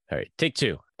All right, take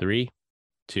two. 3,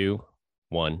 2,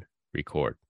 1,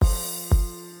 record.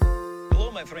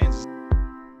 Hello, my friends.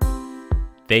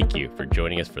 Thank you for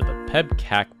joining us for the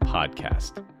PEBCAC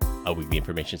podcast, a weekly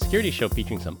information security show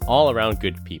featuring some all-around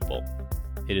good people.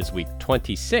 It is week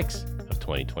 26 of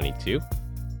 2022.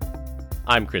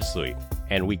 I'm Chris Louie,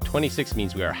 and week 26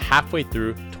 means we are halfway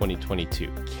through 2022.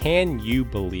 Can you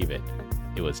believe it?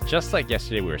 It was just like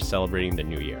yesterday we were celebrating the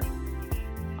new year.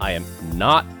 I am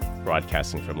not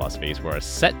broadcasting from Las Vegas, where I was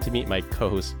set to meet my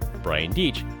co-host Brian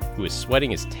Deach, who is sweating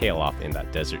his tail off in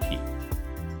that desert heat.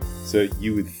 So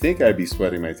you would think I'd be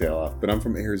sweating my tail off, but I'm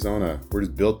from Arizona. We're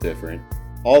just built different.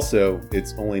 Also,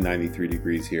 it's only 93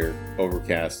 degrees here,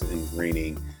 overcast and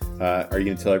raining. Are you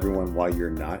going to tell everyone why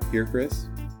you're not here, Chris?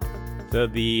 So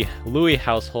the Louie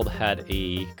household had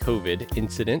a COVID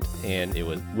incident, and it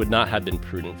would not have been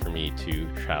prudent for me to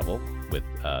travel with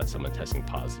someone testing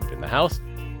positive in the house.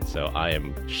 So I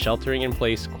am sheltering in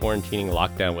place, quarantining,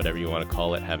 lockdown, whatever you want to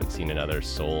call it. Haven't seen another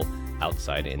soul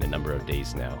outside in a number of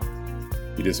days now.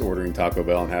 You just ordering Taco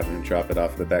Bell and having them drop it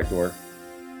off at the back door?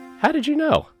 How did you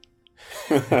know?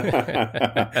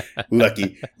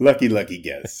 lucky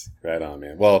guess. Right on,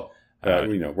 man. Well,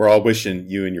 we're all wishing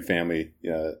you and your family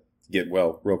get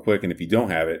well real quick. And if you don't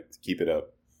have it, keep it up.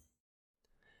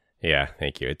 Yeah,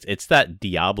 thank you. It's that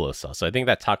Diablo sauce. So I think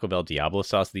that Taco Bell Diablo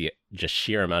sauce, the just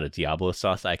sheer amount of Diablo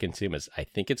sauce I consume I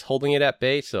think it's holding it at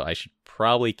bay. So I should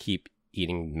probably keep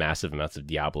eating massive amounts of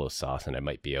Diablo sauce, and I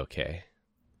might be okay.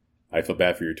 I feel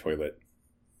bad for your toilet.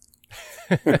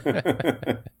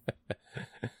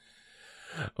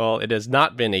 Well, it has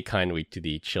not been a kind week to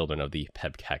the children of the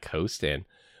PEBCAC host, and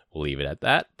we'll leave it at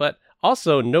that. But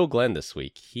also, no Glenn this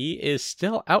week. He is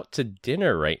still out to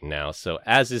dinner right now, so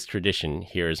as is tradition,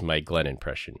 here's my Glenn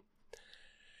impression.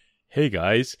 Hey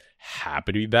guys,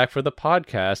 happy to be back for the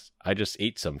podcast. I just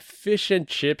ate some fish and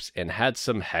chips and had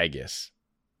some haggis.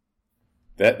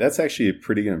 That's actually a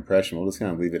pretty good impression. We'll just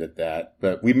kind of leave it at that.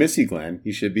 But we miss you, Glenn.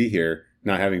 You should be here,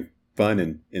 not having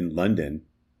fun in London.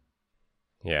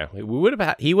 Yeah, he would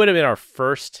have been our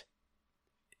first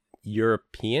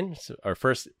European, our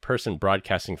first person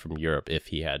broadcasting from Europe if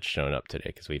he had shown up today,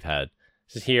 because we've had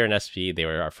this is here in SP. They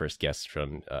were our first guests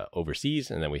from overseas,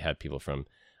 and then we had people from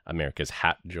America's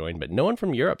Hat join, but no one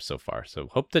from Europe so far. So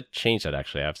hope to change that.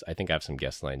 Actually, I think I have some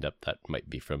guests lined up that might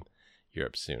be from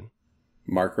Europe soon.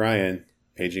 Mark Ryan,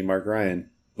 paging Mark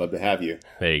Ryan, love to have you.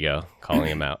 There you go, calling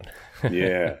him out.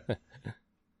 Yeah.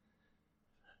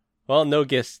 Well, no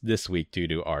guests this week due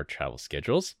to our travel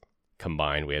schedules.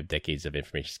 Combined, we have decades of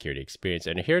information security experience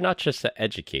and are here not just to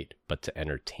educate, but to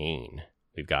entertain.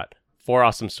 We've got 4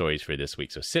 awesome stories for this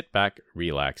week, so sit back,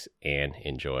 relax, and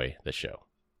enjoy the show.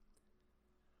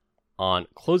 On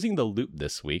Closing the Loop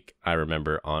this week, I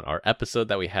remember on our episode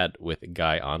that we had with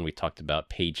Guy on, we talked about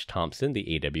Paige Thompson,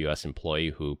 the AWS employee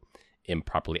who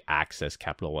improperly accessed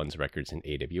Capital One's records in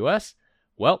AWS.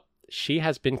 Well, she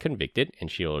has been convicted, and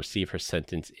she will receive her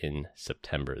sentence in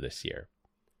September this year.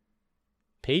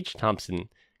 Paige Thompson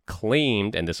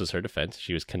claimed, and this was her defense,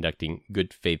 she was conducting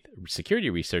good faith security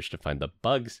research to find the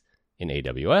bugs in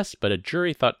AWS, but a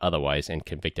jury thought otherwise and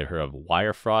convicted her of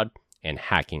wire fraud and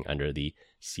hacking under the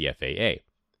CFAA.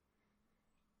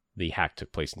 The hack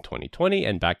took place in 2020,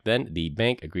 and back then, the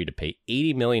bank agreed to pay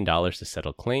 $80 million to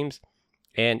settle claims,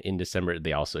 and in December,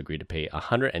 they also agreed to pay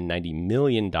 $190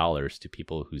 million to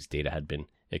people whose data had been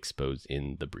exposed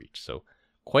in the breach. So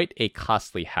quite a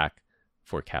costly hack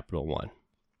for Capital One.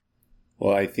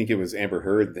 Well, I think it was Amber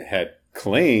Heard that had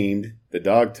claimed the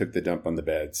dog took the dump on the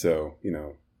bed. So,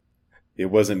 it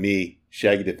wasn't me.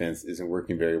 Shaggy defense isn't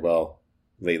working very well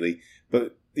lately.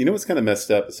 But you know what's kind of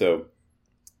messed up? So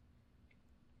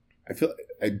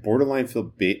I borderline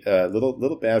feel a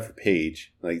little bad for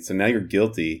Paige. So now you're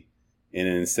guilty. And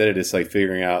instead of just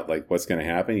figuring out what's going to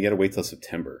happen, you got to wait till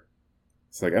September.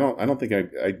 It's I don't think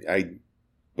I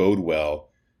bode well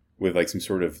with some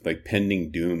sort of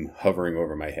pending doom hovering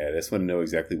over my head. I just want to know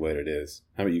exactly what it is.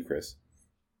 How about you, Chris?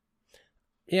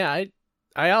 Yeah,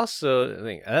 I also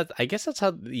think I guess that's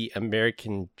how the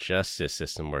American justice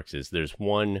system works. Is there's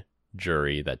one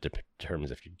jury that determines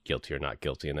if you're guilty or not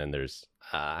guilty, and then there's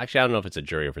actually I don't know if it's a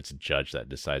jury or if it's a judge that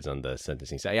decides on the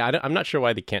sentencing. So yeah, I'm not sure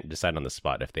why they can't decide on the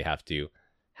spot if they have to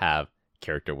have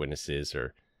character witnesses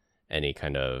or any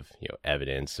kind of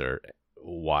evidence or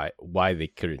why they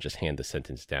couldn't just hand the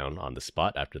sentence down on the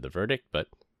spot after the verdict. But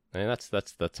that's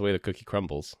the way the cookie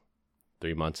crumbles.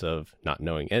 3 months of not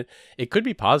knowing. And it could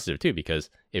be positive too, because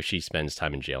if she spends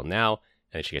time in jail now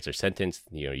and she gets her sentence,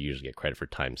 you usually get credit for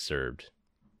time served.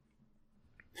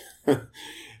 All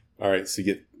right, so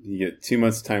you get 2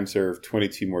 months time served,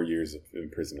 22 more years of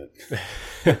imprisonment.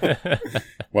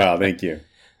 Wow, thank you.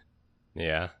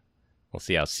 Yeah. We'll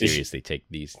see how serious they take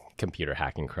these computer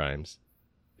hacking crimes.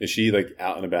 Is she like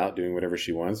out and about doing whatever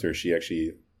she wants, or is she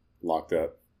actually locked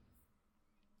up?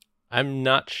 I'm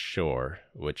not sure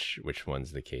which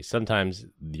one's the case. Sometimes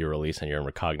you're released and you're in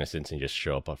recognizance and you just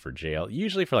show up for jail.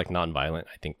 Usually for like nonviolent,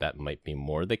 I think that might be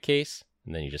more the case.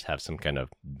 And then you just have some kind of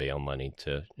bail money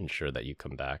to ensure that you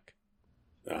come back.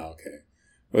 Oh, okay.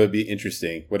 Well, it'd be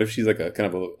interesting. What if she's like a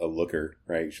kind of a looker,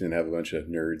 right? She's gonna have a bunch of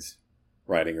nerds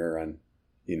riding her on,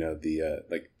 the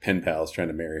like pen pals trying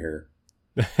to marry her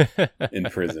in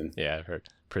prison. Yeah, I've heard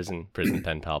prison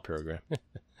pen pal program.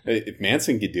 If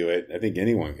Manson could do it, I think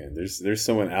anyone can. There's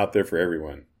someone out there for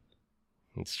everyone.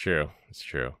 It's true. It's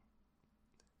true.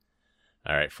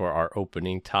 All right, for our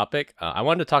opening topic, I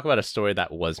wanted to talk about a story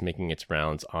that was making its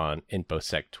rounds on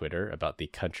InfoSec Twitter about the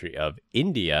country of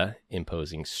India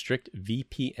imposing strict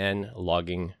VPN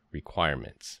logging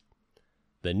requirements.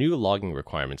 The new logging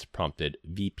requirements prompted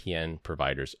VPN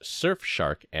providers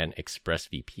Surfshark and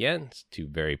ExpressVPN, two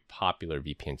very popular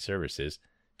VPN services,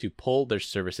 to pull their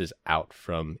services out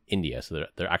from India. So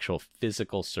their actual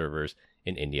physical servers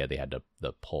in India, they had to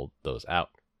pull those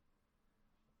out.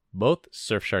 Both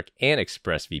Surfshark and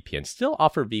ExpressVPN still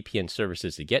offer VPN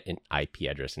services to get an IP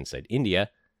address inside India,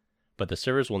 but the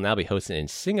servers will now be hosted in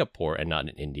Singapore and not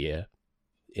in India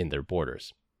in their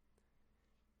borders.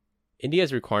 India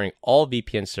is requiring all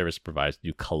VPN service providers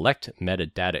to collect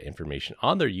metadata information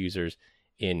on their users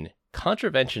in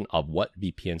contravention of what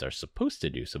VPNs are supposed to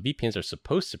do. So VPNs are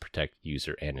supposed to protect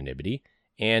user anonymity,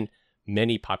 and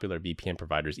many popular VPN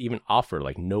providers even offer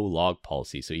like no log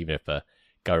policy. So even if a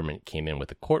government came in with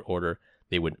a court order,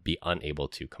 they would be unable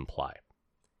to comply.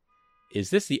 Is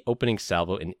this the opening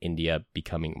salvo in India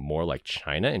becoming more like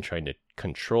China and trying to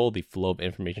control the flow of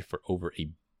information for over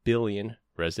 1 billion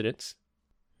residents?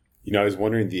 I was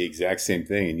wondering the exact same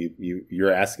thing, and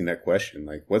you're asking that question.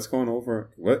 Like,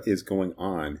 what is going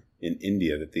on in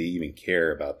India that they even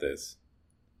care about this?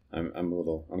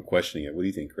 I'm questioning it. What do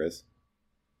you think, Chris?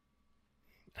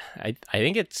 I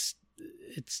think it's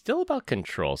still about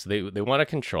control. So they want to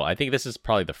control. I think this is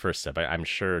probably the first step. I'm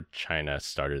sure China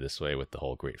started this way with the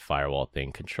whole Great Firewall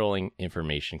thing, controlling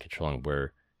information, controlling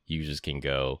where users can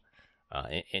go.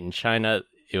 In China,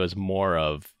 it was more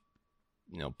of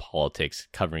politics,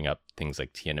 covering up things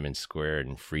like Tiananmen Square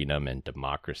and freedom and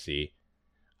democracy.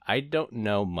 I don't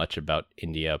know much about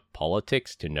India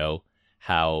politics to know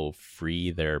how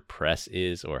free their press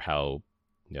is or how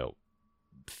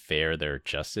fair their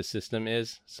justice system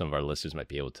is. Some of our listeners might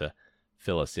be able to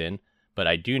fill us in, but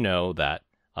I do know that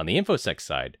on the InfoSec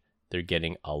side, they're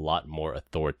getting a lot more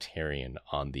authoritarian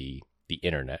on the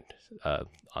internet,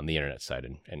 on the internet side,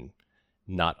 and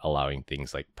not allowing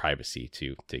things like privacy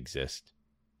to exist.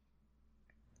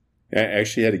 I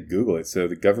actually had to Google it. So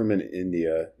the government in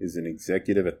India is an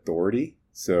executive authority.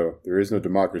 So there is no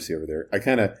democracy over there. I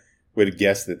kind of would have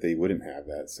guessed that they wouldn't have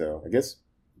that. So I guess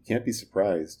you can't be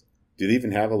surprised. Do they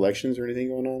even have elections or anything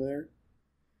going on there?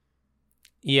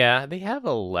 Yeah, they have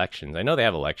elections. I know they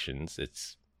have elections.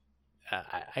 It's,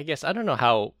 I guess, I don't know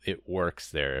how it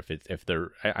works there.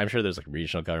 I'm sure there's like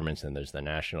regional governments and there's the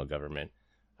national government.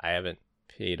 I haven't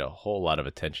paid a whole lot of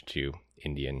attention to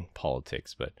Indian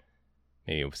politics, but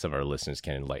maybe some of our listeners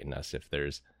can enlighten us if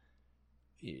there's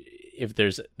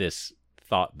this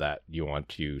thought that you want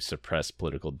to suppress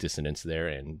political dissonance there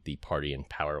and the party in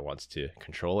power wants to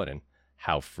control it, and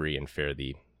how free and fair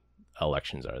the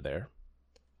elections are there.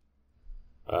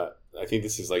 I think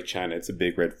this is like China. It's a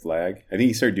big red flag. I think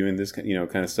you start doing this,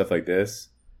 kind of stuff like this.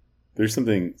 There's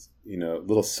something, a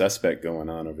little suspect going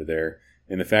on over there.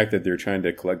 And the fact that they're trying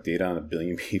to collect data on 1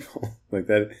 billion people, like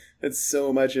that's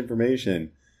so much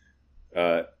information.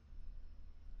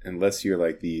 Unless you're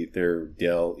like their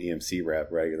Dell EMC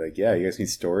rep, right? You're like, yeah, you guys need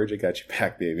storage? I got your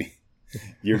back, baby.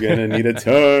 You're going to need a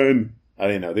ton. I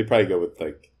don't know. They probably go with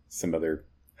like some other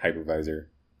hypervisor.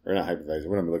 Or not hypervisor.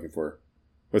 What am I looking for?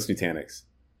 What's Nutanix?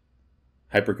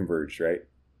 Hyperconverged, right?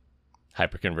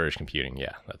 Hyperconverged computing.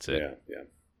 Yeah, that's it. Yeah.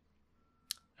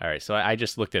 All right. So I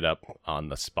just looked it up on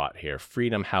the spot here.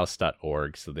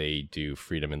 Freedomhouse.org. So they do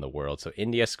freedom in the world. So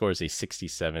India scores a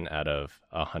 67 out of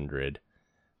 100.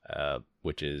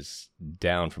 Which is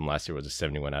down from last year, was a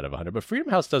 71 out of 100. But Freedom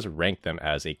House does rank them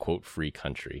as a, quote, free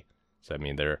country. So, I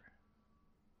mean,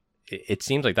 it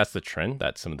seems like that's the trend,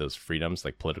 that some of those freedoms,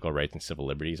 like political rights and civil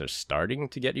liberties, are starting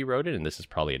to get eroded. And this is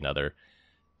probably another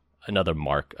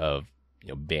mark of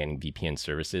banning VPN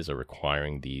services or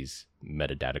requiring these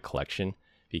metadata collection.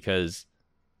 Because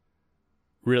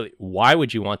really, why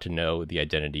would you want to know the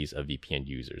identities of VPN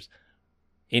users?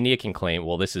 India can claim,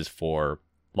 well, this is for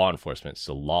law enforcement,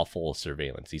 so lawful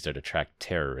surveillance. These are to track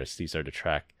terrorists. These are to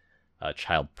track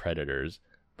child predators.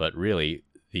 But really,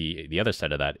 the other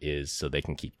side of that is so they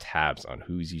can keep tabs on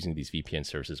who's using these VPN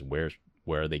services, where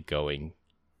are they going.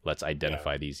 Let's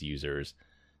identify these users.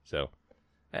 So,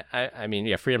 I mean,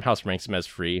 yeah, Freedom House ranks them as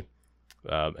free.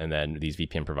 And then these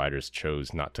VPN providers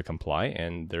chose not to comply,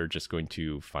 and they're just going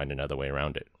to find another way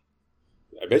around it.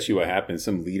 I bet you what happened,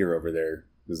 some leader over there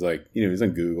was like, you know, he's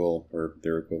on Google or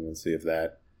their equivalency of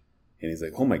that. And he's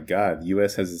like, oh my God, the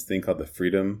U.S. has this thing called the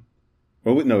Freedom.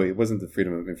 Well, no, it wasn't the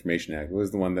Freedom of Information Act. It was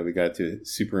the one that we got to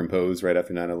superimpose right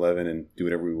after 9/11 and do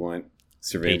whatever we want.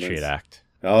 Surveillance. Patriot Act.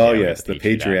 Oh, yeah, yes, the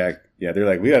Patriot Act. Yeah, they're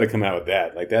like, we got to come out with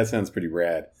that. Like, that sounds pretty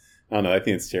rad. I don't know. I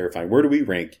think it's terrifying. Where do we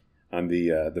rank on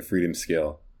the freedom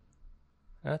scale?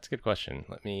 That's a good question.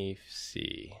 Let me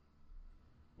see.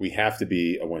 We have to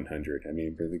be a 100. I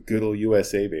mean, for the good old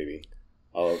USA, baby.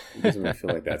 It doesn't really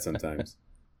feel like that sometimes.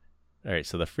 All right,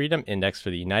 so the Freedom Index for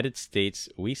the United States,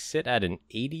 we sit at an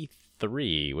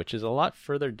 83, which is a lot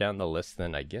further down the list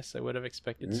than I guess I would have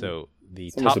expected. So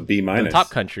it's almost a B minus. The top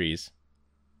countries.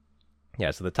 Yeah,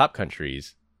 so the top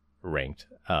countries ranked.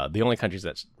 The only countries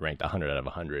that's ranked 100 out of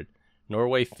 100.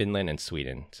 Norway, Finland, and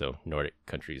Sweden. So Nordic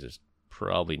countries is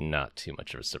probably not too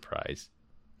much of a surprise.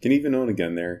 Can you even own a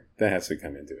gun there? That has to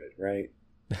come into it, right?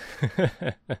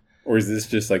 Or is this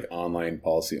just like online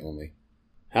policy only?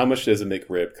 How much does a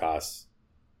McRib cost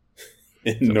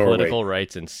in Norway? Political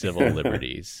rights and civil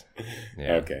liberties.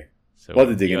 Yeah. Okay. So we'll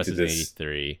have to dig US into is this.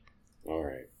 83. All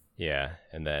right. Yeah,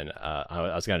 and then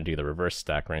I was going to do the reverse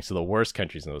stack rank. So the worst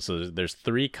countries in those. So there's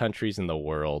 3 countries in the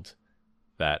world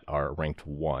that are ranked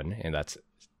 1, and that's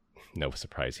no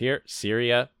surprise here.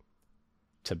 Syria,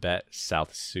 Tibet,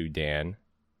 South Sudan,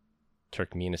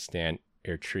 Turkmenistan,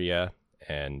 Eritrea,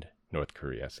 and North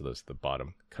Korea. So those are the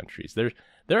bottom countries. There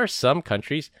are some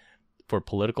countries for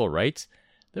political rights,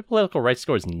 their political rights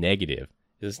score is negative.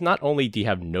 It's not only do you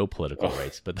have no political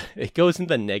rights, but it goes in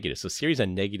the negative. So Syria's a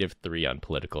 -3 on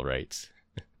political rights.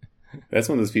 That's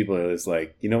one of those people that's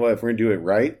like, you know what, if we're going to do it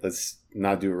right, let's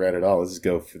not do it right at all. Let's just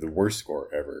go for the worst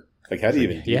score ever. Like, how do you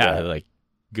even do that? Yeah, like,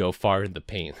 go far in the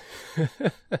paint.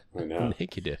 I know.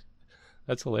 Negative.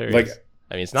 That's hilarious. Like,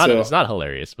 I mean, it's not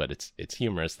hilarious, but it's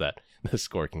humorous that the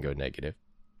score can go negative.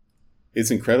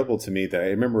 It's incredible to me that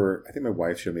I think my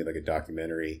wife showed me like a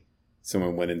documentary.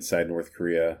 Someone went inside North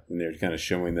Korea and they're kind of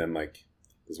showing them like,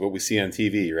 this is what we see on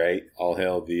TV, right? All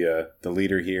hail the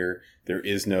leader here. There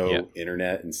is no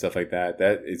internet and stuff like that.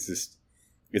 That it's just,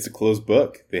 it's a closed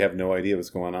book. They have no idea what's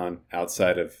going on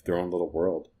outside of their own little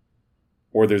world.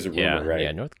 Or there's a rumor, right?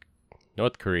 Yeah,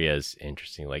 North Korea is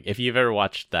interesting. Like, if you've ever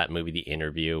watched that movie, The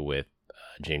Interview, with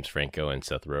James Franco and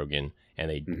Seth Rogen, and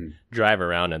they drive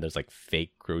around and there's like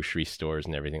fake grocery stores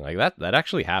and everything like that. That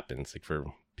actually happens. Like, for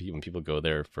people, when people go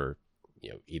there for,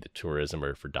 you know, either tourism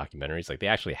or for documentaries, like, they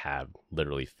actually have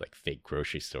literally like fake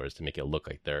grocery stores to make it look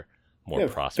like they're more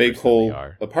prosperous fake than whole they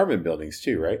are. Apartment buildings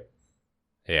too, right?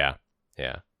 Yeah.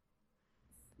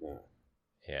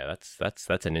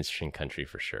 That's an interesting country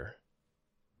for sure.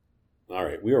 All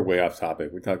right, we are way off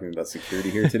topic. We're talking about security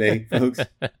here today, folks.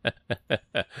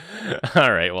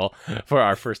 All right, well, for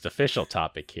our first official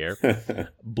topic here,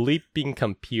 Bleeping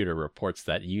Computer reports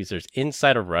that users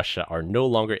inside of Russia are no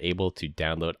longer able to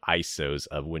download ISOs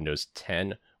of Windows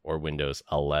 10 or Windows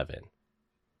 11.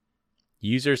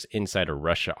 Users inside of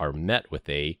Russia are met with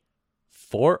a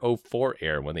 404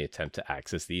 error when they attempt to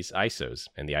access these ISOs,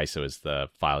 and the ISO is the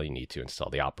file you need to install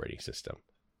the operating system.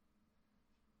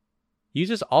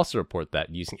 Users also report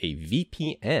that using a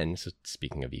VPN, so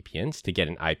speaking of VPNs, to get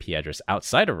an IP address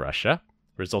outside of Russia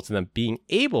results in them being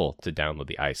able to download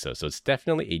the ISO. So it's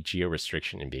definitely a geo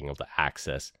restriction in being able to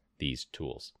access these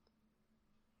tools.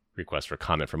 Requests for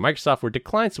comment from Microsoft were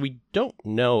declined, so we don't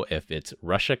know if it's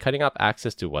Russia cutting off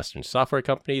access to Western software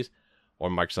companies or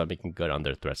Microsoft making good on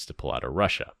their threats to pull out of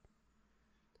Russia.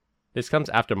 This comes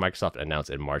after Microsoft announced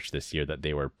in March this year that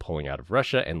they were pulling out of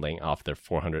Russia and laying off their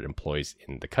 400 employees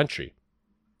in the country.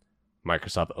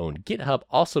 Microsoft-owned GitHub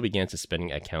also began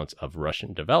suspending accounts of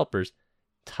Russian developers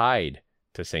tied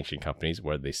to sanctioned companies,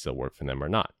 whether they still work for them or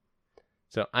not.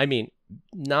 So, I mean,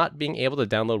 not being able to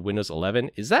download Windows 11,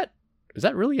 is that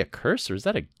really a curse or is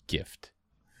that a gift?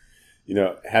 You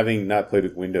know, having not played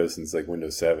with Windows since like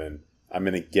Windows 7, I'm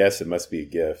going to guess it must be a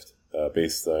gift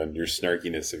based on your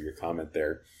snarkiness of your comment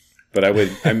there. But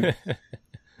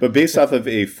but based off of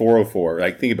a 404,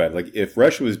 like, think about it. Like, if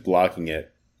Russia was blocking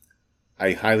it,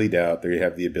 I highly doubt they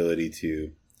have the ability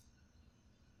to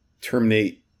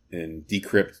terminate and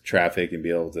decrypt traffic and be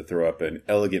able to throw up an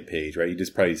elegant page, right? You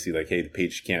just probably see like, hey, the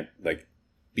page can't like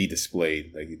be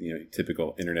displayed, like, you know,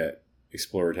 typical Internet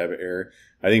Explorer type of error.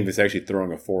 I think if it's actually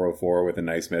throwing a 404 with a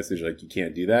nice message like you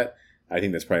can't do that, I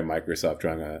think that's probably Microsoft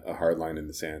drawing a hard line in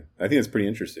the sand. I think that's pretty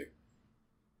interesting.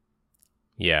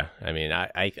 Yeah, I mean,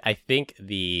 I think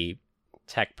the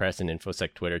tech press and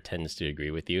InfoSec Twitter tends to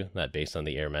agree with you that based on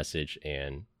the error message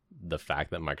and the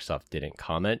fact that Microsoft didn't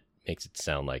comment makes it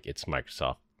sound like it's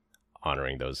Microsoft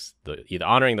honoring either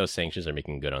honoring those sanctions or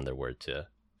making good on their word to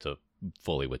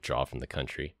fully withdraw from the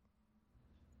country.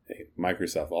 Hey,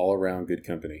 Microsoft, all around good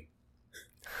company.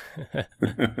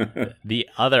 The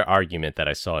other argument that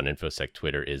I saw on InfoSec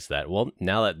Twitter is that, well,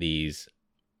 now that these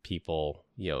people,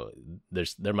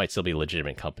 there might still be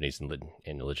legitimate companies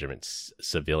and legitimate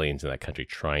civilians in that country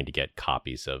trying to get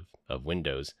copies of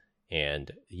Windows,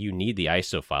 and you need the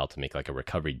ISO file to make like a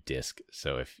recovery disk.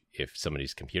 So if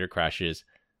somebody's computer crashes,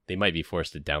 they might be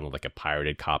forced to download like a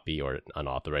pirated copy or an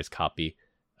unauthorized copy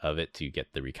of it to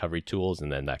get the recovery tools,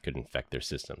 and then that could infect their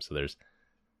system. So there's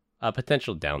a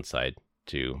potential downside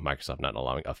to Microsoft not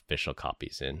allowing official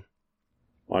copies in.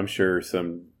 Well, I'm sure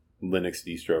some Linux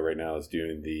distro right now is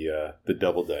doing the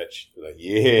double Dutch. They're like,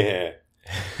 yeah,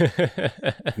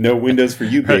 no Windows for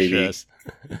you, baby.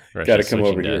 Got to come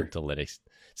over here to Linux.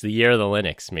 It's the year of the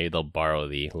Linux. Maybe they'll borrow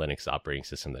the Linux operating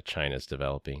system that China's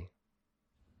developing.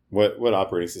 What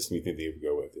operating system do you think they would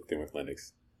go with if they went with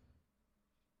Linux?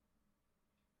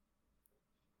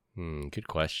 Good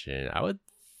question. I would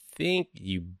think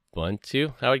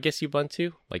Ubuntu. I would guess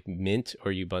Ubuntu, like Mint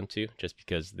or Ubuntu, just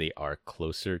because they are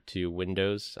closer to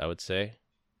Windows, I would say.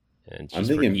 And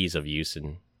just for ease of use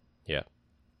and yeah.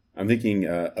 I'm thinking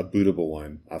a bootable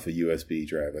one off a USB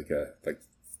drive, like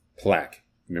Plack.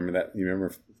 Remember that? You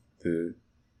remember the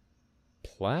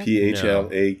Plack?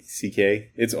 PHLACK?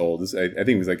 It's old. I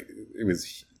think it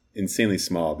was insanely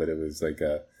small, but it was like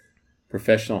a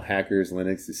Professional Hackers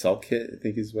Linux Assault Kit, I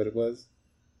think is what it was.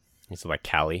 It's like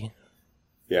Kali.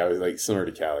 Yeah, it was like similar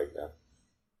to Kali. Yeah.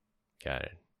 Got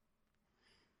it.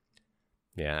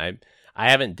 Yeah, I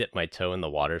haven't dipped my toe in the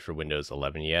water for Windows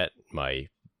 11 yet. My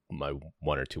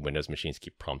one or two Windows machines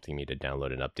keep prompting me to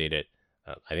download and update it.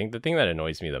 I think the thing that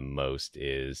annoys me the most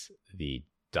is the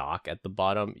dock at the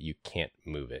bottom. You can't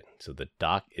move it, so the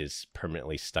dock is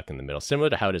permanently stuck in the middle, similar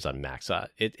to how it is on Mac. So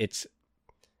it's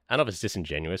I don't know if it's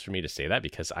disingenuous for me to say that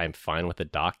because I'm fine with the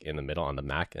dock in the middle on the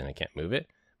Mac and I can't move it.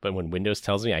 But when Windows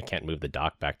tells me I can't move the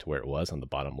dock back to where it was on the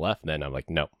bottom left, then I'm like,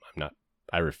 no, I'm not.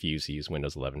 I refuse to use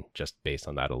Windows 11 just based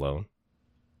on that alone.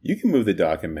 You can move the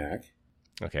dock in Mac.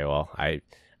 Okay, well, I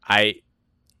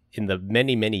in the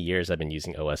many years I've been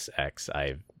using OS X,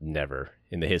 I've never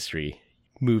in the history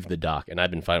moved the dock, and I've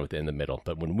been fine with it in the middle.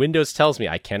 But when Windows tells me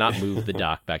I cannot move the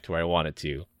dock back to where I want it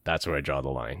to, that's where I draw the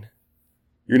line.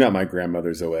 You're not my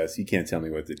grandmother's OS. You can't tell me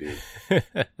what to do.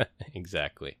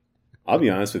 Exactly. I'll be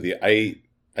honest with you. I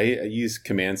use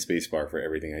Command Spacebar for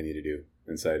everything I need to do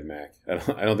inside Mac.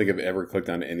 I don't think I've ever clicked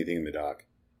on anything in the dock.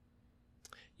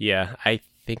 Yeah, I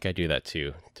think I do that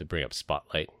too to bring up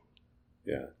Spotlight.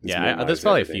 Yeah. There's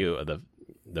probably a few of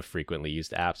the frequently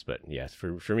used apps, but yes,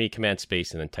 for me, Command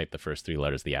Space and then type the first three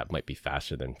letters of the app might be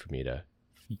faster than for me to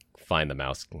find the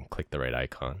mouse and click the right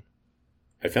icon.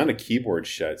 I found a keyboard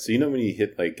shut. So you know when you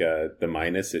hit like the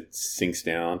minus, it sinks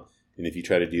down, and if you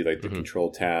try to do like the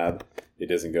Control Tab, it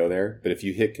doesn't go there. But if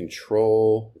you hit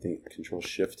Control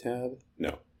Shift Tab,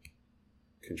 no,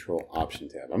 Control Option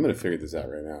Tab. I'm gonna figure this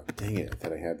out right now. Dang it! I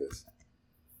thought I had this.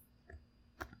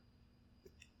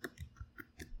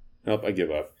 Nope, I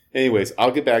give up. Anyways,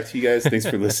 I'll get back to you guys. Thanks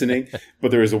for listening. But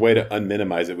there is a way to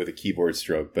unminimize it with a keyboard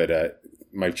stroke. But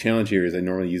my challenge here is I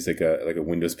normally use like a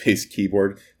Windows-based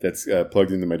keyboard that's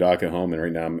plugged into my dock at home, and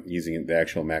right now I'm using the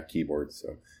actual Mac keyboard.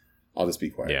 So I'll just be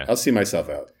quiet. Yeah. I'll see myself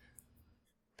out.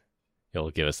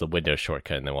 You'll give us the Windows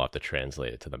shortcut, and then we'll have to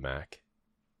translate it to the Mac.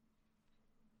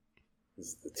 This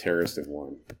is the terrorist of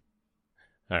one.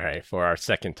 All right, for our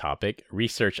second topic,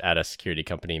 research at a security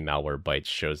company, Malwarebytes,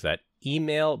 shows that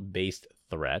email-based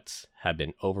threats have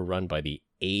been overrun by the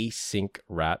async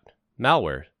rat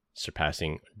malware,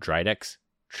 surpassing Dridex,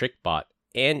 TrickBot,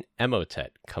 and Emotet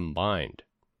combined.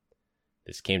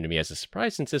 This came to me as a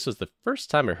surprise since this was the first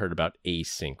time I heard about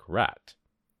async rat.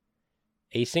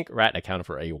 Async rat accounted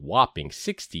for a whopping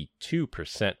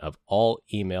 62% of all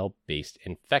email-based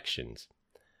infections.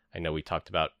 I know we talked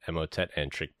about Emotet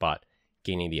and TrickBot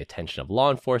gaining the attention of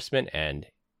law enforcement and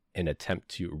an attempt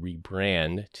to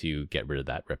rebrand to get rid of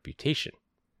that reputation.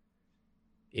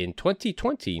 In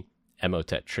 2020,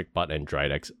 Emotet, TrickBot, and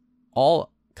Dridex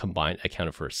all combined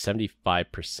accounted for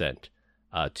 75%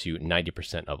 to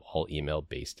 90% of all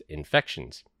email-based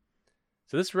infections.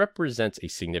 So this represents a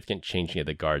significant changing of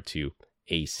the guard to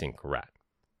async rat.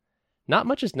 Not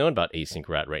much is known about async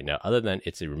rat right now, other than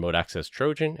it's a remote access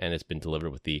Trojan and it's been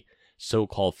delivered with the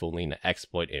so-called Follina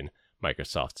exploit in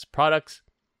Microsoft's products.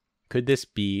 could this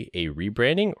be a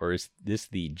rebranding, or is this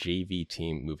the JV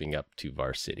team moving up to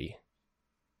varsity?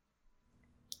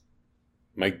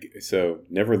 So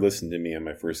never listened to me on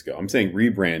my first go. I'm saying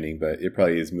rebranding, but it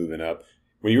probably is moving up.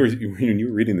 When you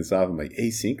were reading this off, I'm like,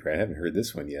 Asyncrat, I haven't heard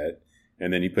this one yet.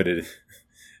 And then you put it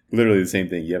literally the same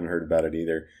thing. You haven't heard about it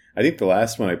either. I think the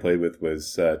last one I played with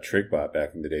was TrickBot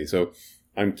back in the day. So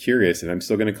I'm curious, and I'm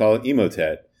still going to call it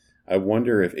Emotet. I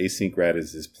wonder if Asyncrat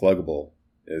is as pluggable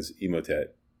as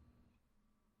Emotet.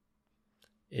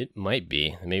 It might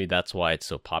be. Maybe that's why it's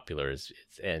so popular.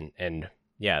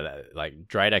 Yeah, like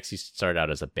Dridex used to start out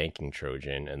as a banking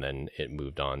Trojan, and then it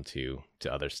moved on to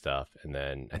other stuff. And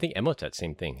then I think Emotet,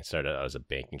 same thing. It started out as a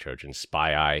banking Trojan.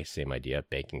 SpyEye, same idea,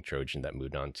 banking Trojan that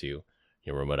moved on to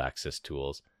remote access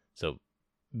tools. So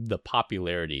the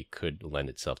popularity could lend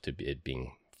itself to it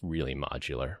being really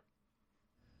modular.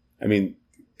 I mean,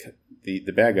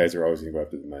 the bad guys are always going to go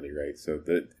after the money, right? So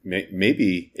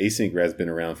maybe Asyncrat has been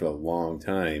around for a long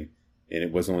time, and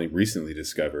it was only recently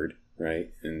discovered,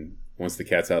 right? And once the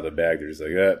cat's out of the bag, they're just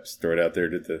like, just throw it out there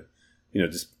to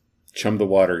just chum the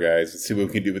water, guys. Let's see what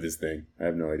we can do with this thing. I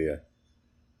have no idea.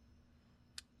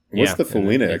 What's the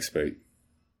Follina exploit?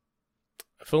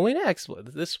 Follina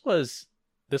exploit.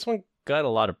 This one got a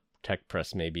lot of tech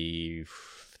press maybe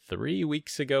 3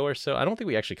 weeks ago or so. I don't think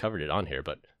we actually covered it on here,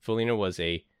 but Follina was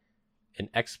an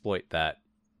exploit that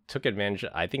took advantage.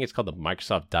 I think it's called the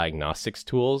Microsoft Diagnostics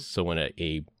tools. So when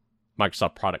a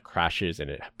Microsoft product crashes and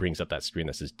it brings up that screen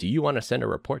that says, do you want to send a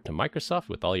report to Microsoft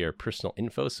with all your personal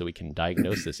info so we can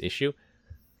diagnose this issue?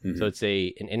 Mm-hmm. So it's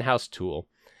an in-house tool,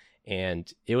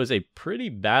 and it was a pretty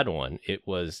bad one. It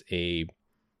was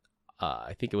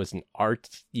I think it was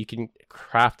you can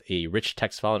craft a rich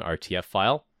text file, an RTF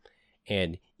file,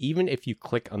 and even if you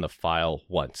click on the file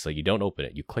once, so you don't open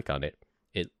it, you click on it,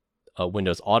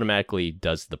 Windows automatically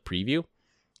does the preview.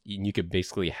 You could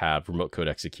basically have remote code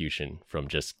execution from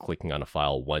just clicking on a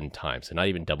file one time. So not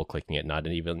even double clicking it, not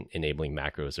even enabling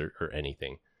macros or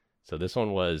anything. So this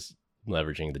one was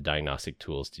leveraging the diagnostic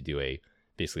tools to do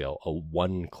basically a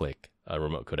one-click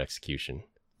remote code execution.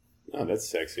 Oh, that's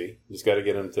sexy. Just got to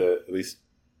get them to at least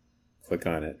click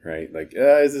on it, right? Like,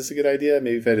 is this a good idea?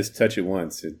 Maybe if I just touch it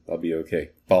once, I'll be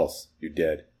okay. False. You're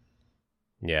dead.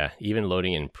 Yeah, even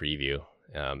loading in preview.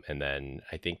 And then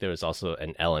I think there was also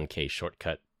an LNK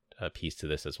shortcut piece to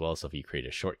this as well. So if you create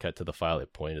a shortcut to the file,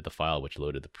 it pointed to the file, which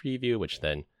loaded the preview, which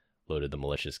then loaded the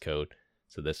malicious code.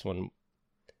 So this one,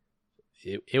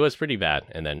 it was pretty bad.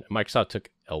 And then Microsoft took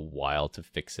a while to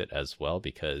fix it as well,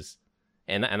 because,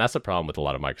 and that's the problem with a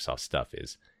lot of Microsoft stuff,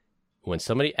 is when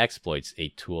somebody exploits a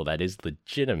tool that is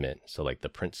legitimate, so like the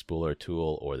Print Spooler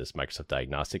tool or this Microsoft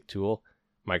Diagnostic tool,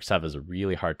 Microsoft has a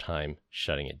really hard time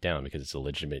shutting it down because it's a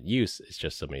legitimate use. It's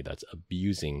just somebody that's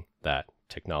abusing that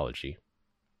technology.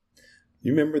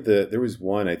 You remember there was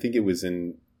one, I think it was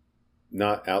in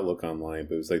not Outlook Online,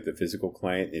 but it was like the physical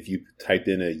client. If you typed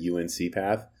in a UNC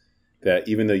path, that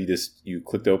even though you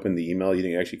clicked open the email, you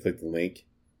didn't actually click the link,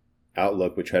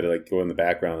 Outlook would try to like go in the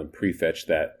background and prefetch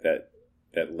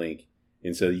that link.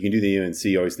 And so you can do the UNC,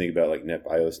 you always think about like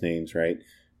NetBIOS names, right?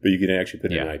 But you can actually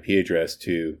put in an IP address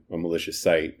to a malicious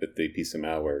site with a piece of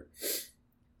malware.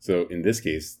 So in this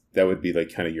case, that would be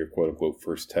like kind of your quote unquote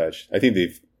first touch. I think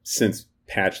they've since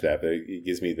patched that, but it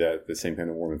gives me the same kind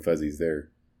of warm and fuzzies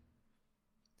there.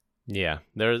 Yeah,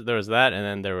 there was that, and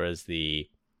then there was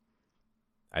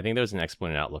I think there was an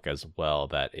exploit in Outlook as well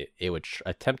that it would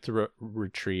attempt to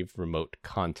retrieve remote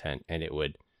content, and it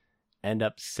would end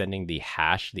up sending the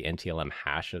NTLM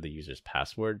hash of the user's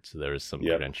password. So there was some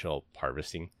credential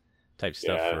harvesting type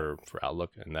stuff for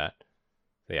Outlook and that.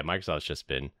 So yeah, Microsoft's just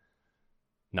been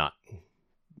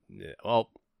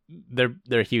they're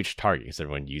a huge target because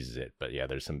everyone uses it. But yeah,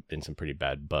 there's been some pretty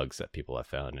bad bugs that people have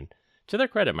found. And to their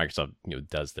credit, Microsoft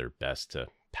does their best to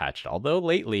patch it. Although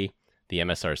lately, the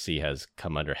MSRC has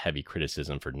come under heavy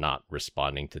criticism for not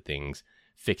responding to things,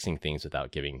 fixing things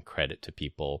without giving credit to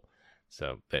people.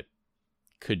 So that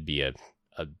could be a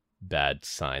bad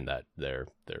sign that their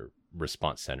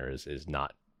response center is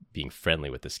not being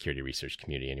friendly with the security research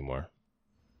community anymore.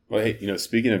 Well, hey,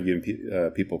 speaking of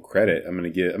giving people credit, I'm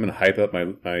going to hype up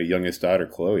my youngest daughter,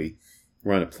 Chloe.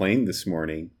 We're on a plane this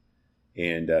morning,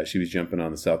 and she was jumping on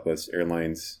the Southwest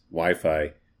Airlines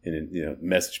Wi-Fi, and a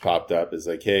message popped up. It's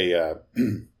like, hey,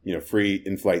 free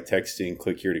in-flight texting.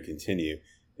 Click here to continue.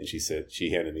 And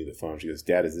she handed me the phone. She goes,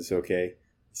 "Dad, is this okay?"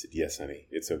 I said, "Yes, honey,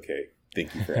 it's okay.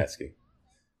 Thank you for asking."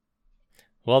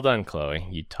 Well done, Chloe.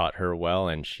 You taught her well,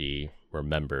 and she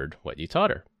remembered what you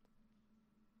taught her.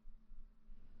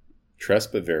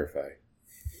 Trust but verify.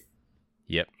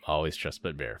 Yep, always trust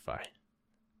but verify.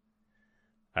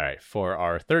 All right, for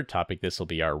our third topic, this will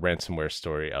be our ransomware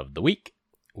story of the week.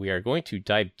 We are going to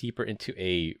dive deeper into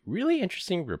a really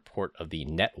interesting report of the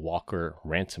NetWalker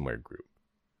ransomware group.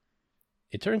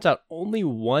 It turns out only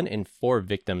 1 in 4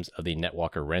 victims of the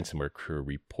NetWalker ransomware crew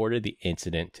reported the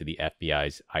incident to the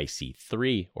FBI's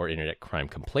IC3, or Internet Crime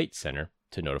Complaint Center,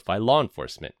 to notify law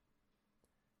enforcement.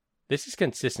 This is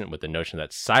consistent with the notion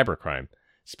that cybercrime,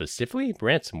 specifically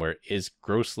ransomware, is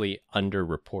grossly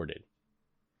underreported.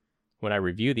 When I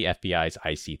review the FBI's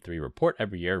IC3 report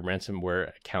every year,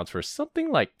 ransomware accounts for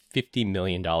something like $50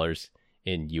 million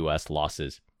in US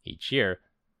losses each year.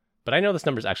 But I know this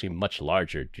number is actually much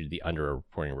larger due to the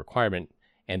underreporting requirement,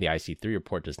 and the IC3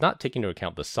 report does not take into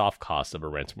account the soft costs of a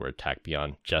ransomware attack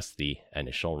beyond just the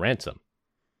initial ransom.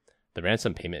 The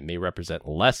ransom payment may represent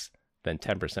less than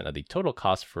 10% of the total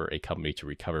cost for a company to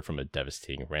recover from a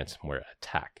devastating ransomware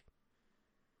attack.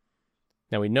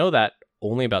 Now, we know that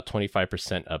only about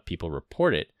 25% of people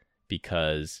report it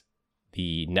because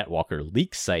the NetWalker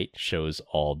leak site shows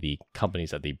all the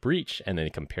companies that they breach, and then they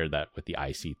compare that with the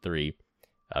IC3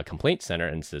 complaint center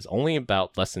and says only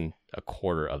about less than a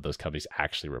quarter of those companies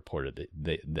actually reported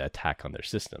the attack on their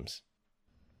systems.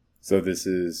 So this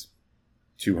is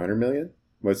 200 million?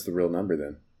 What's the real number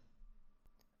then?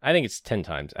 I think it's 10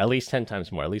 times, at least 10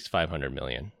 times more, at least 500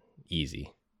 million.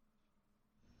 Easy.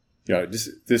 Yeah,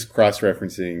 just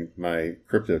cross-referencing my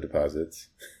crypto deposits.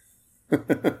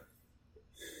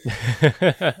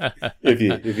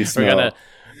 if you smell,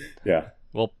 yeah,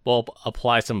 we'll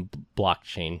apply some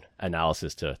blockchain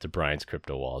analysis to Brian's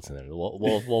crypto wallets, and then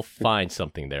we'll find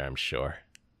something there, I'm sure.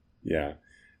 Yeah,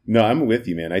 no, I'm with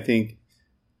you, man. I think,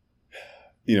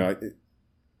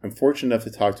 I'm fortunate enough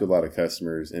to talk to a lot of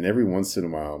customers, and every once in a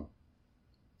while,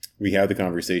 we have the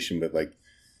conversation, but like,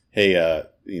 hey,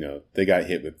 they got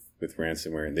hit with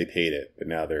ransomware and they paid it, but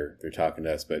now they're talking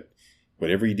to us. But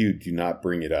whatever you do not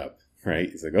bring it up, right?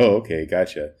 It's like, oh, okay,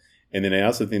 gotcha. And then I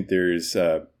also think there's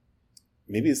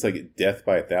maybe it's like death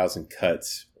by 1,000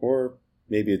 cuts, or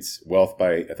maybe it's wealth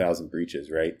by 1,000 breaches,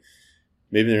 right?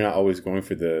 Maybe they're not always going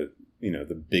for the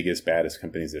biggest, baddest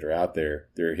companies that are out there.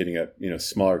 They're hitting up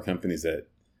smaller companies that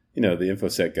the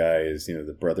InfoSec guy is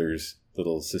the brother's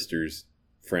little sister's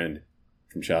friend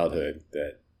from childhood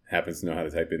that happens to know how to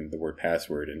type in the word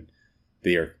password, and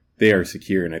they are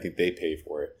secure, and I think they pay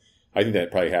for it. I think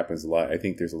that probably happens a lot. I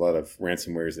think there's a lot of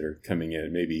ransomwares that are coming in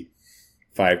at maybe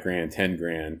 $5,000,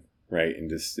 $10,000, right? And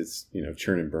just it's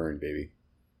churn and burn, baby.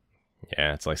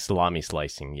 Yeah, it's like salami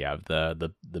slicing. You have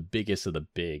the biggest of the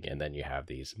big, and then you have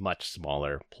these much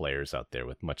smaller players out there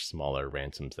with much smaller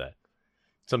ransoms that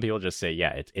some people just say,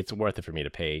 yeah, it's worth it for me to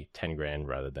pay $10,000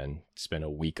 rather than spend a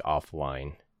week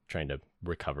offline trying to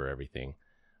recover everything.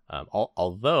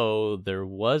 Although there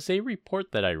was a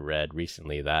report that I read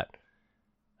recently that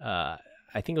I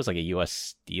think it was like a U.S.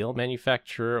 steel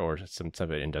manufacturer or some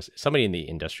type of somebody in the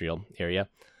industrial area.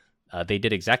 They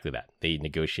did exactly that. They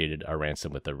negotiated a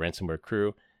ransom with the ransomware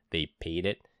crew. They paid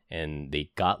it, and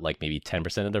they got like maybe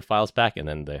 10% of their files back. And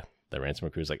then the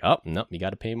ransomware crew was like, oh, no, you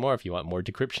got to pay more if you want more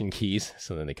decryption keys.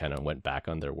 So then they kind of went back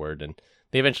on their word, and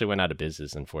they eventually went out of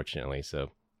business, unfortunately.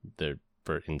 So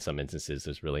in some instances,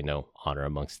 there's really no honor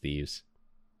amongst thieves.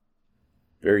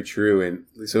 Very true.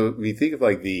 And so when you think of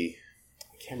like I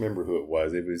can't remember who it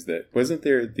was. It was wasn't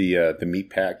there the meat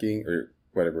packing or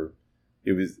whatever?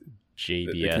 It was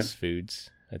JBS Foods,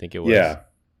 I think it was. Yeah.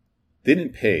 They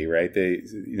didn't pay, right? They,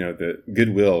 the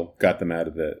Goodwill got them out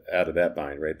of that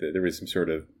bind, right? There was some sort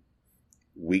of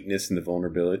weakness in the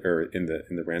vulnerability or in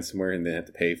the ransomware, and they had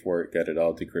to pay for it, got it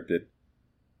all decrypted.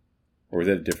 Or was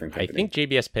that a different company? I think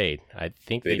JBS paid. I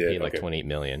think they paid like okay. 28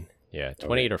 million. Yeah,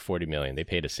 28 or 40 million. They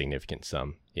paid a significant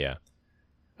sum. Yeah.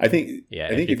 I think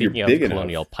if you're thinking big of enough,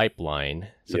 Colonial Pipeline,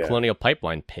 Colonial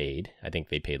Pipeline paid. I think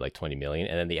they paid like 20 million,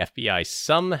 and then the FBI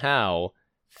somehow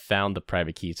found the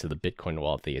private keys to the Bitcoin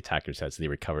wallet the attackers had, so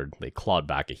they clawed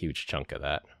back a huge chunk of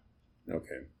that.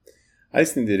 Okay, I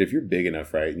just think that if you're big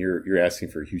enough, right, and you're asking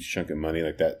for a huge chunk of money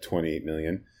like that, 28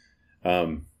 million,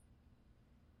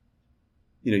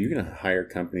 you're going to hire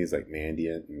companies like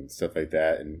Mandiant and stuff like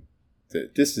that, and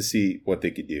just to see what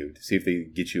they could do, to see if they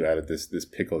could get you out of this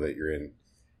pickle that you're in.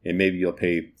 And maybe you'll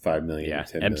pay $5 million or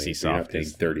 $10 million. MCSoft you're not paying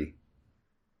 $30.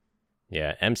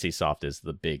 Yeah, MCSoft is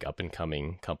the big up and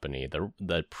coming company,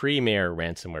 the premier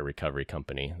ransomware recovery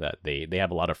company. That they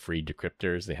have a lot of free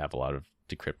decryptors. They have a lot of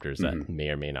decryptors that may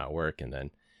or may not work, and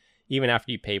then even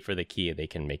after you pay for the key, they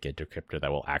can make a decryptor that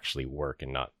will actually work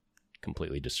and not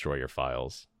completely destroy your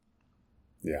files.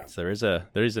 Yeah. So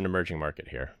there is an emerging market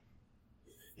here.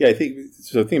 Yeah, I think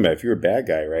so. Think about it. If you're a bad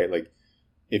guy, right? Like,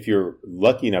 if you're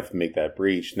lucky enough to make that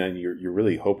breach, then you're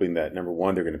really hoping that, number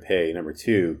one, they're going to pay. Number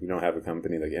two, you don't have a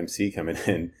company like MC coming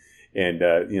in and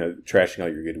trashing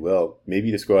out your goodwill. Maybe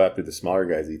you just go after the smaller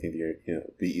guys that you think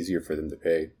be easier for them to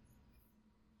pay.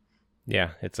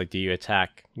 Yeah, it's like, do you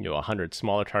attack 100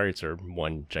 smaller targets or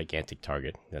one gigantic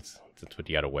target? That's what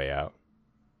you got to weigh out.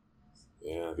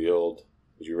 Yeah, the old,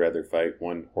 would you rather fight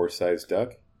one horse-sized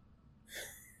duck?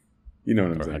 You know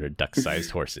what I'm saying? 100 duck-sized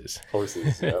horses.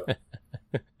 Horses, yep.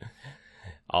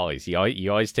 Always. You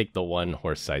always take the one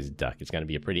horse-sized duck. It's going to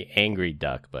be a pretty angry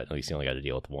duck, but at least you only got to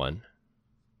deal with one.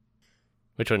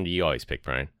 Which one do you always pick,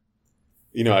 Brian?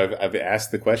 I've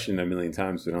asked the question a million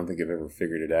times, but I don't think I've ever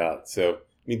figured it out. So,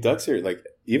 I mean, ducks are like,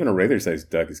 even a regular-sized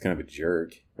duck is kind of a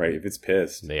jerk, right? If it's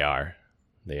pissed. They are.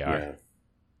 Yeah.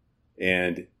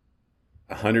 And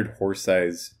 100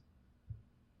 horse-sized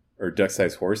or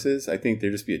duck-sized horses, I think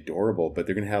they'd just be adorable, but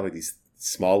they're going to have like these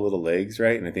small little legs,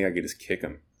 right? And I think I could just kick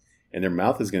them. And their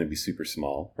mouth is going to be super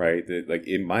small, right? I don't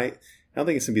think it's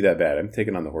going to be that bad. I'm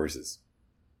taking on the horses.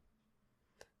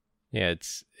 Yeah,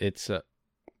 it's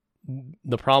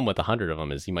the problem with 100 of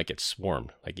them is you might get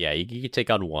swarmed. Like, yeah, you could take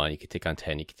on 1, you could take on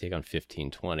 10, you could take on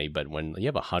 15, 20, but when you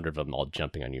have 100 of them all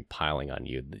jumping on you, piling on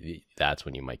you, that's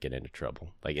when you might get into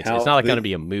trouble. Like, it's not like going to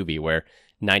be a movie where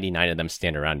 99 of them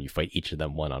stand around and you fight each of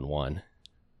them one-on-one.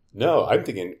 No, I'm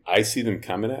thinking, I see them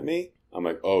coming at me. I'm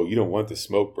like, oh, you don't want the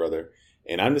smoke, brother.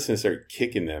 And I'm just going to start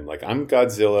kicking them. Like, I'm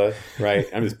Godzilla, right?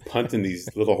 I'm just punting these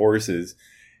little horses.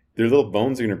 Their little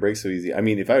bones are going to break so easy. I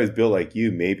mean, if I was built like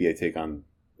you, maybe I take on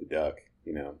the duck,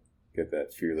 get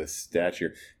that fearless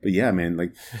stature. But yeah, man,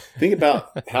 like, think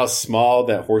about how small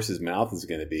that horse's mouth is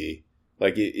going to be.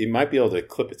 Like, it might be able to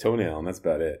clip a toenail, and that's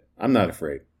about it. I'm not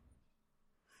afraid.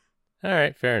 All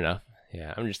right, fair enough.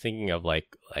 Yeah, I'm just thinking of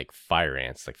like fire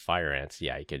ants. Like fire ants,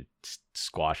 yeah, you could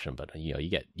squash them, but you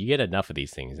get enough of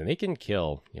these things, and they can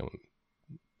kill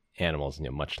animals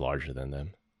much larger than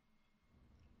them.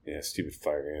 Yeah, stupid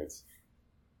fire ants.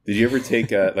 Did you ever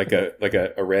take a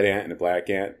red ant and a black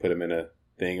ant, put them in a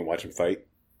thing, and watch them fight?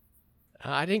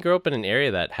 I didn't grow up in an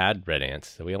area that had red ants,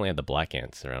 so we only had the black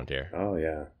ants around here. Oh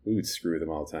yeah, we would screw them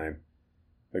all the time.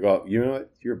 Like, well, you know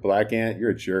what? You're a black ant.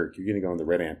 You're a jerk. You're going to go in the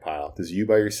red ant pile. Just you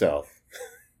by yourself.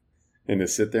 And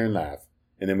just sit there and laugh.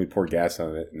 And then we pour gas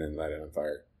on it and then light it on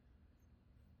fire.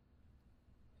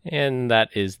 And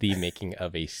that is the making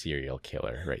of a serial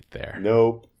killer right there.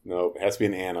 Nope. It has to be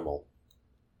an animal.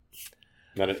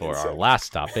 Not an For insect. our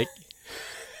last topic.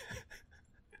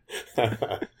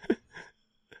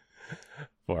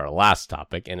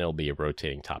 And it'll be a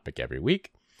rotating topic every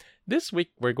week. This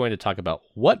week, we're going to talk about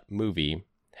what movie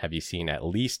have you seen at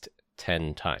least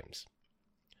 10 times?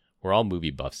 We're all movie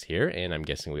buffs here, and I'm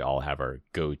guessing we all have our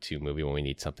go-to movie when we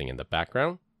need something in the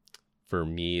background. For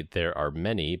me, there are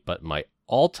many, but my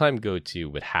all-time go-to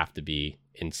would have to be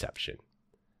Inception.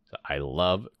 So I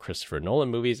love Christopher Nolan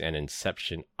movies, and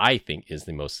Inception, I think, is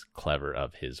the most clever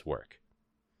of his work.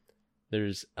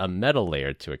 There's a meta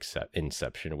layer to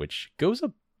Inception, which goes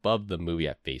above the movie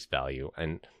at face value,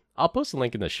 and I'll post a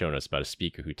link in the show notes about a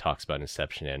speaker who talks about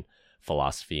Inception and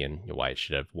philosophy and why it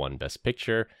should have won Best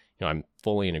Picture. I'm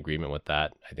fully in agreement with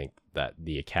that. I think that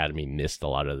the Academy missed a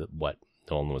lot of what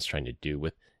Nolan was trying to do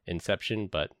with Inception,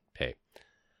 but hey,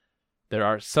 there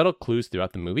are subtle clues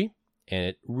throughout the movie, and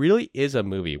it really is a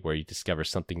movie where you discover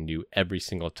something new every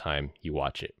single time you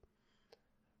watch it.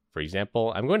 For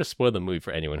example, I'm going to spoil the movie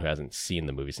for anyone who hasn't seen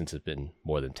the movie since it's been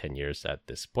more than 10 years at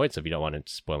this point, so if you don't want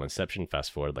to spoil Inception,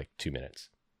 fast forward like 2 minutes.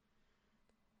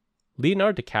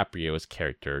 Leonardo DiCaprio's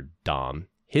character, Dom,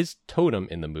 his totem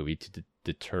in the movie to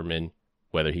determine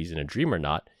whether he's in a dream or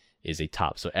not is a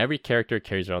top. So every character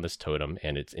carries around this totem,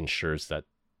 and it ensures that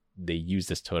they use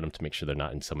this totem to make sure they're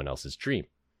not in someone else's dream.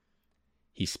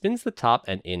 He spins the top,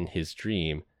 and in his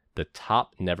dream, the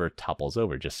top never topples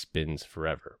over, just spins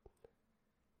forever.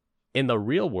 In the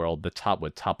real world, the top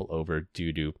would topple over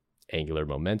due to angular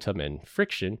momentum and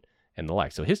friction and the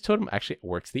like. So his totem actually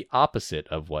works the opposite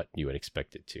of what you would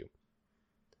expect it to.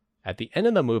 At the end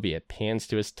of the movie, it pans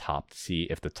to his top to see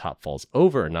if the top falls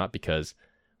over or not, because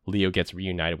Leo gets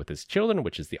reunited with his children,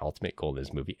 which is the ultimate goal in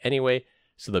this movie anyway.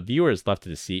 So the viewer is left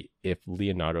to see if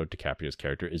Leonardo DiCaprio's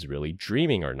character is really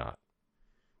dreaming or not.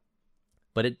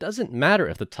 But it doesn't matter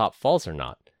if the top falls or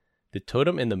not. The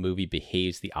totem in the movie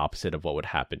behaves the opposite of what would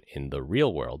happen in the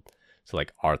real world. So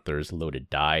like Arthur's loaded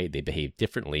die, they behave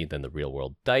differently than the real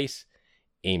world dice.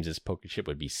 Ames's poker chip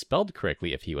would be spelled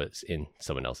correctly if he was in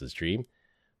someone else's dream.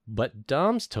 But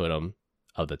Dom's totem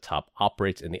of the top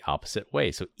operates in the opposite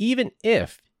way. So even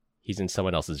if he's in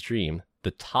someone else's dream,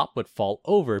 the top would fall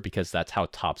over because that's how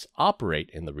tops operate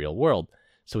in the real world.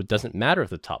 So it doesn't matter if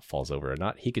the top falls over or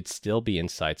not. He could still be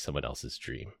inside someone else's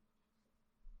dream.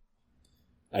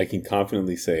 I can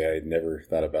confidently say I had never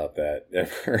thought about that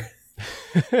ever.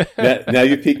 Now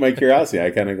you piqued my curiosity.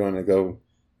 I kind of going to go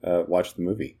watch the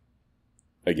movie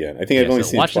again. I think I've only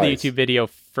seen it watch twice. the YouTube video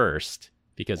first,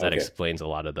 because that Okay. explains a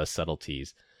lot of the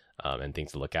subtleties and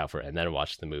things to look out for, and then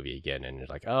watch the movie again, and you're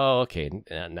like, oh, okay,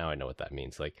 now I know what that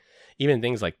means. Like even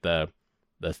things like the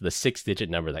 6-digit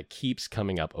number that keeps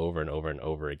coming up over and over and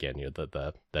over again. You know,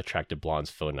 the attractive blonde's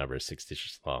phone number is 6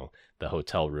 digits long. The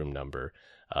hotel room number,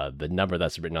 the number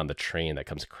that's written on the train that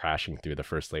comes crashing through the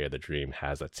first layer of the dream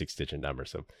has that 6-digit number.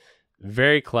 So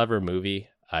very clever movie.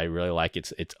 I really like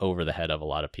it. It's over the head of a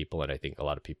lot of people, and I think a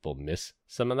lot of people miss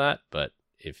some of that. But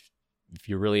if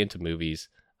you're really into movies,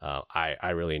 I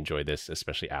really enjoy this,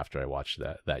 especially after I watched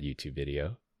that YouTube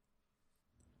video.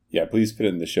 Yeah, please put it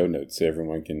in the show notes so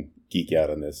everyone can geek out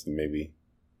on this and maybe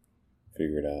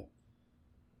figure it out.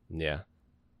 Yeah.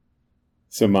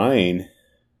 So mine,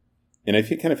 and I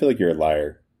kind of feel like you're a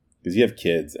liar because you have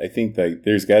kids. I think that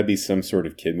there's got to be some sort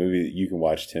of kid movie that you can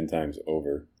watch 10 times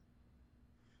over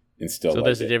and still. So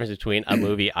there's a difference between a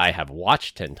movie I have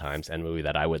watched 10 times and a movie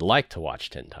that I would like to watch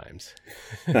 10 times.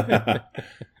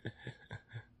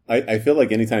 I feel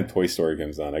like anytime Toy Story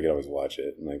comes on, I could always watch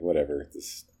it. I'm like, whatever.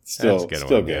 It's still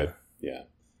good. Yeah.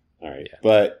 All right. Yeah.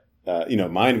 But,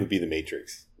 mine would be The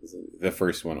Matrix. The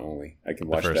first one only. I can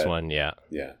watch that. The first one, yeah.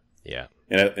 Yeah. Yeah.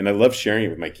 And I love sharing it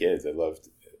with my kids. I loved,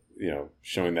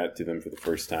 showing that to them for the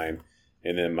first time.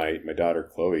 And then my daughter,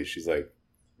 Chloe, she's like,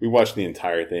 we watched the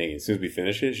entire thing. As soon as we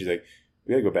finish it, she's like,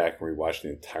 we gotta go back and rewatch the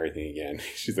entire thing again.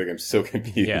 She's like, I'm so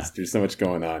confused. Yeah. There's so much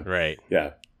going on. Right.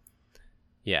 Yeah.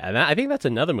 Yeah, and I think that's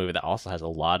another movie that also has a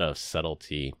lot of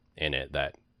subtlety in it,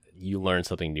 that you learn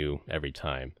something new every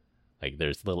time. Like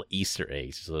there's little Easter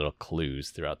eggs, there's little clues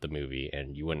throughout the movie,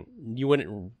 and you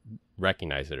wouldn't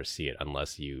recognize it or see it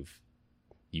unless you've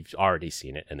already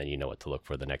seen it, and then you know what to look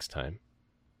for the next time.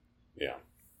 Yeah.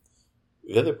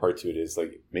 The other part to it is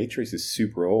like Matrix is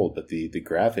super old, but the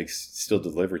graphics still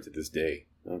deliver to this day.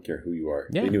 I don't care who you are.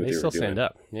 Yeah, they knew what they still were doing. stand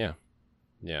up. Yeah.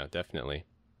 Yeah, definitely.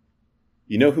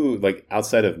 You know who, like,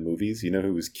 outside of movies, you know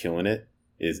who was killing it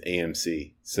is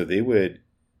AMC. So they would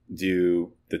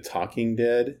do The Talking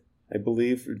Dead, I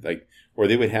believe, like, or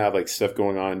they would have like stuff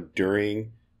going on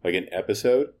during like an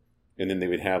episode, and then they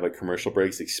would have like commercial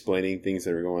breaks explaining things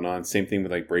that were going on. Same thing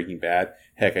with like Breaking Bad.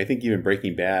 Heck, I think even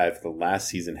Breaking Bad for the last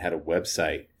season had a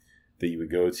website that you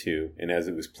would go to, and as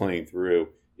it was playing through,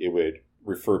 it would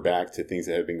refer back to things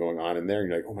that had been going on in there, and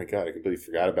you're like, oh my god, I completely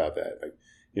forgot about that. Like,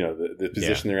 the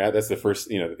position they're at, that's the first,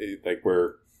 like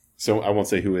where, so I won't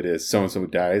say who it is, so-and-so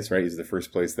dies, right? He's the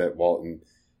first place that Walton,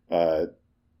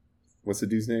 what's the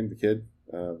dude's name? The kid?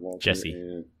 Walton,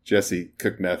 Jesse. Jesse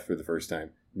cooked meth for the first time.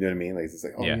 You know what I mean? Like, it's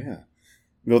like, oh Yeah.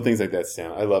 Little things like that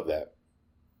sound. I love that.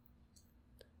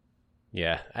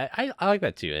 Yeah, I like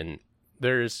that too. And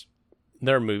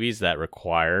there are movies that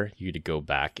require you to go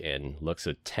back and look.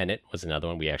 So Tenet was another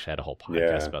one. We actually had a whole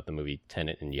podcast about the movie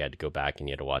Tenet, and you had to go back and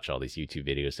you had to watch all these YouTube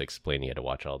videos to explain. You had to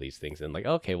watch all these things, and like,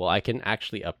 okay, well, I can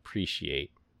actually appreciate,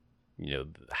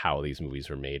 how these movies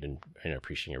were made and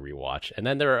appreciate a rewatch. And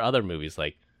then there are other movies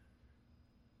like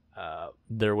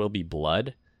There Will Be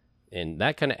Blood, and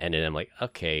that kind of ended. I'm like,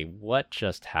 okay, what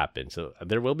just happened? So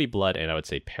There Will Be Blood, and I would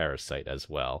say Parasite as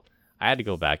well. I had to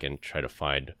go back and try to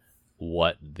find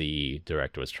what the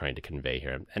director was trying to convey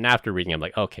here. And after reading, I'm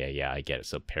like, okay, yeah, I get it.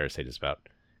 So Parasite is about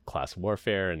class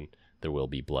warfare, and There Will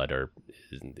Be Blood, or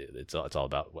it's all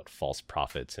about what false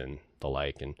prophets and the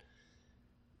like. And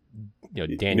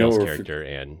Daniel's character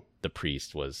and the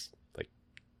priest was like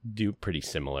pretty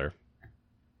similar.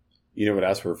 You know what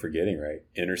else we're forgetting, right?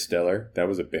 Interstellar. That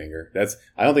was a banger.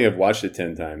 I don't think I've watched it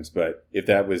 10 times, but if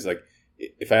that was like,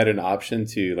 if I had an option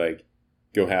to like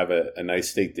go have a nice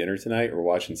steak dinner tonight or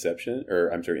watch Interstellar,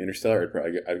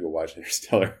 I'd go watch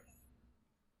Interstellar.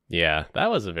 Yeah, that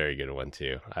was a very good one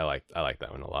too. I like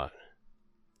that one a lot.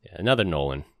 Yeah, another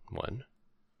Nolan one.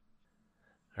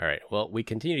 All right, well, we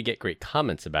continue to get great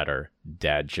comments about our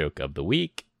dad joke of the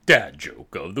week. Dad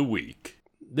joke of the week.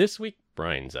 This week,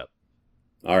 Brian's up.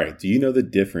 All right, do you know the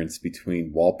difference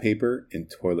between wallpaper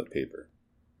and toilet paper?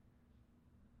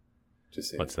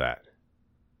 Just saying. What's that?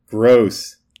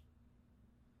 Gross.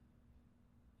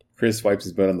 Chris wipes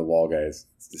his butt on the wall, guys.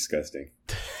 It's disgusting.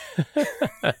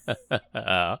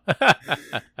 Wah,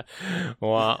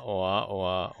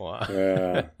 wah, wah.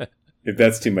 If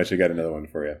that's too much, I got another one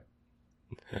for you.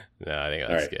 No, I think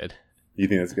that's good. You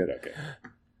think that's good? Okay.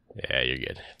 Yeah, you're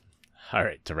good. All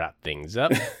right, to wrap things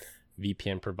up,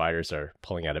 VPN providers are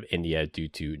pulling out of India due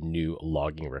to new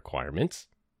logging requirements.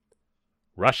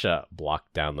 Russia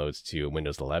blocked downloads to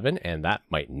Windows 11, and that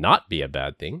might not be a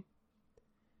bad thing.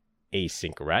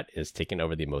 Async is taking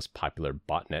over the most popular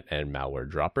botnet and malware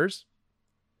droppers.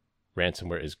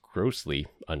 Ransomware is grossly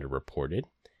underreported.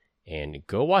 And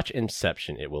go watch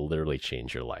Inception. It will literally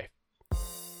change your life.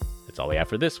 That's all we have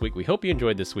for this week. We hope you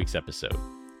enjoyed this week's episode.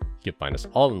 You can find us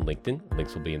all on LinkedIn.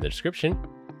 Links will be in the description.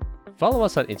 Follow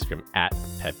us on Instagram at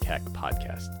PEBCAK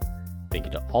Podcast. Thank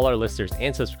you to all our listeners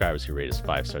and subscribers who rate us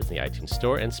 5 stars in the iTunes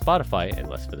Store and Spotify and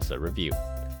left us a review.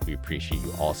 We appreciate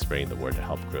you all spreading the word to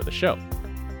help grow the show.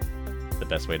 The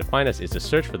best way to find us is to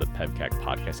search for the PEBCAK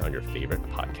Podcast on your favorite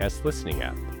podcast listening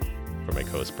app. For my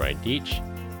co-host Brian Deitch,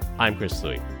 I'm Chris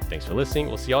Louie. Thanks for listening.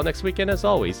 We'll see you all next weekend. As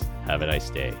always, have a nice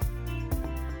day.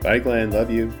 Bye, Glenn. Love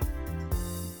you.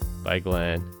 Bye,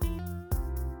 Glenn.